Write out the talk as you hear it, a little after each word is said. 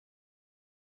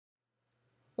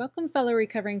Welcome, fellow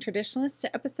recovering traditionalists,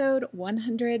 to episode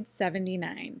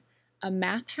 179, a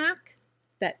math hack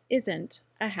that isn't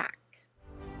a hack.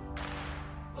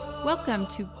 Welcome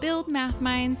to Build Math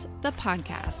Minds, the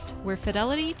podcast, where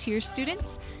fidelity to your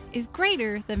students is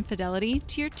greater than fidelity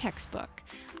to your textbook.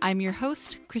 I'm your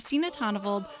host, Christina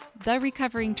Tonnevold, the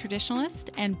recovering traditionalist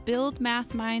and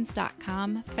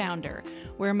BuildMathMinds.com founder,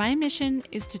 where my mission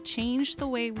is to change the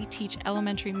way we teach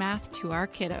elementary math to our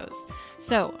kiddos.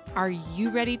 So, are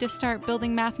you ready to start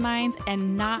building math minds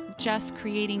and not just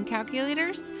creating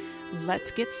calculators?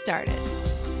 Let's get started.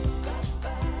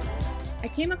 I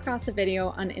came across a video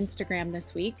on Instagram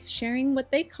this week sharing what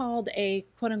they called a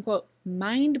quote-unquote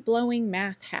mind-blowing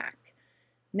math hack.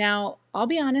 Now, I'll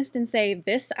be honest and say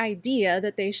this idea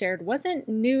that they shared wasn't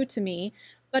new to me,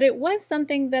 but it was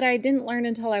something that I didn't learn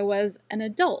until I was an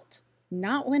adult,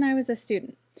 not when I was a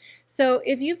student. So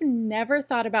if you've never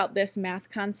thought about this math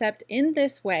concept in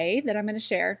this way that I'm going to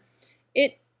share,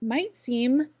 it might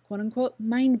seem quote-unquote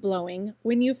mind-blowing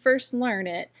when you first learn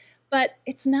it, but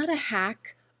it's not a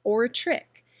hack or a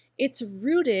trick. It's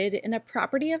rooted in a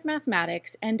property of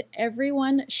mathematics, and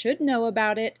everyone should know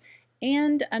about it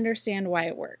and understand why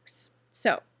it works.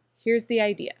 So here's the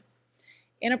idea.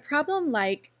 In a problem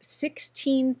like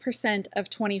 16% of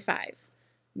 25,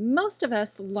 most of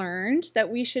us learned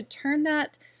that we should turn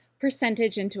that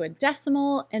percentage into a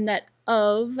decimal and that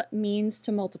of means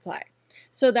to multiply.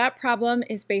 So that problem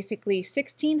is basically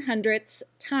 16 hundredths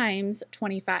times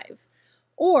 25.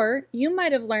 Or you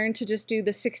might have learned to just do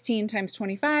the 16 times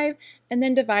 25 and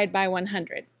then divide by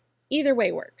 100. Either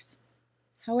way works.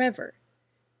 However,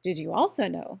 did you also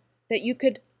know that you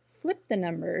could flip the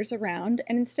numbers around,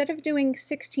 and instead of doing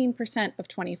 16% of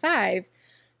 25,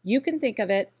 you can think of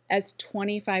it as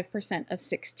 25% of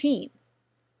 16.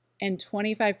 And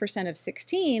 25% of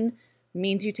 16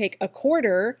 means you take a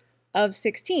quarter of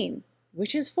 16,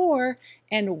 which is 4,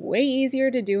 and way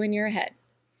easier to do in your head.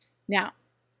 Now,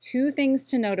 two things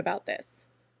to note about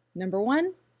this. Number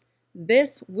one,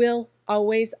 this will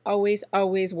always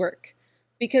work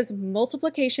because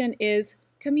multiplication is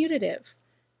commutative.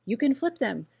 You can flip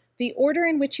them. The order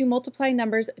in which you multiply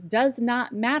numbers does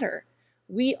not matter.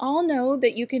 We all know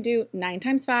that you can do 9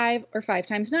 times 5 or 5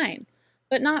 times 9,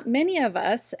 but not many of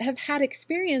us have had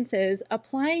experiences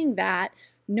applying that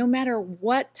no matter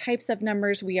what types of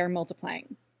numbers we are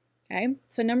multiplying. Okay?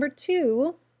 So number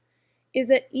two is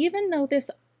that even though this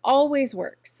always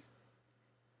works,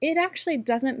 it actually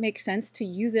doesn't make sense to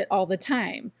use it all the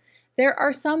time. There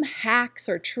are some hacks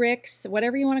or tricks,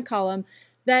 whatever you want to call them,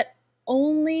 that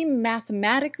only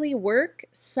mathematically work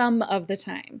some of the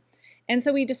time. And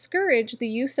so we discourage the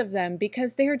use of them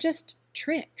because they are just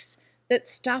tricks that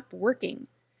stop working.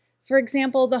 For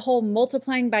example, the whole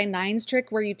multiplying by nines trick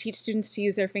where you teach students to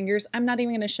use their fingers, I'm not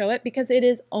even going to show it because it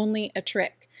is only a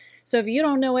trick. So if you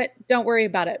don't know it, don't worry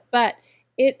about it. But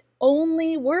it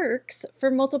only works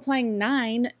for multiplying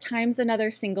 9 times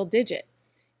another single digit.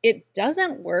 It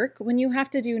doesn't work when you have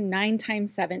to do 9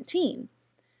 times 17.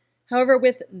 However,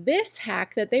 with this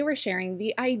hack that they were sharing,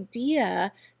 the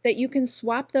idea that you can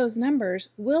swap those numbers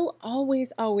will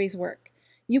always work.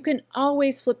 You can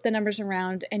always flip the numbers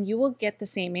around and you will get the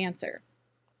same answer.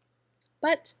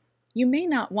 But you may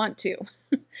not want to.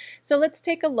 So let's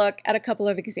take a look at a couple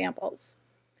of examples.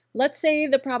 Let's say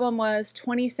the problem was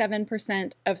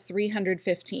 27% of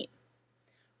 315.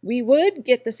 We would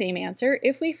get the same answer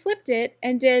if we flipped it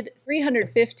and did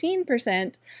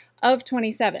 315% of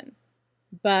 27.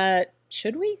 But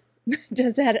should we?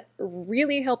 Does that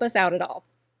really help us out at all?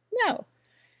 No.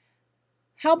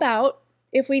 How about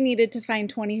if we needed to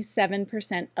find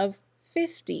 27% of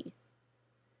 50?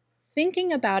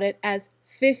 Thinking about it as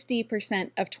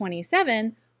 50% of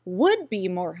 27 would be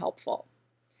more helpful.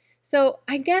 So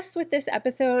I guess with this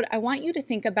episode, I want you to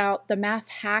think about the math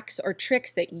hacks or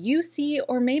tricks that you see,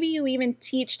 or maybe you even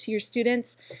teach to your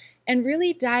students, and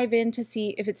really dive in to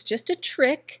see if it's just a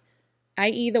trick,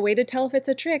 i.e. the way to tell if it's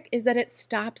a trick is that it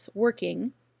stops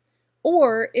working,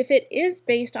 or if it is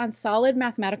based on solid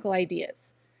mathematical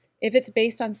ideas. If it's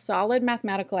based on solid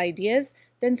mathematical ideas,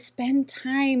 then spend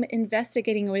time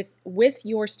investigating with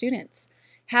your students.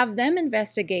 Have them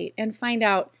investigate and find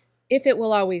out if it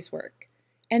will always work.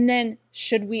 And then,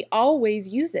 should we always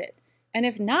use it? And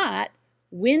if not,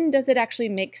 when does it actually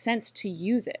make sense to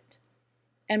use it?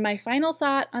 And my final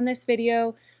thought on this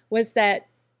video was that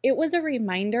it was a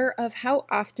reminder of how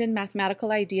often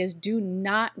mathematical ideas do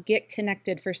not get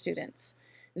connected for students.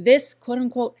 This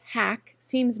quote-unquote hack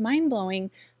seems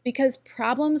mind-blowing because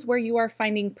problems where you are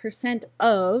finding percent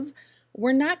of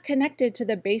were not connected to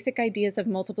the basic ideas of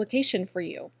multiplication for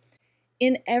you.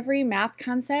 In every math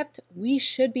concept, we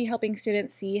should be helping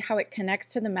students see how it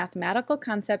connects to the mathematical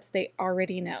concepts they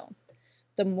already know.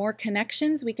 The more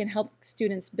connections we can help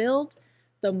students build,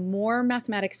 the more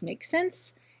mathematics makes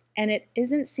sense, and it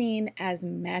isn't seen as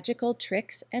magical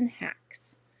tricks and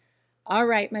hacks. All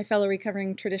right, my fellow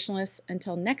recovering traditionalists,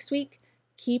 until next week,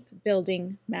 keep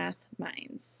building math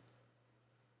minds.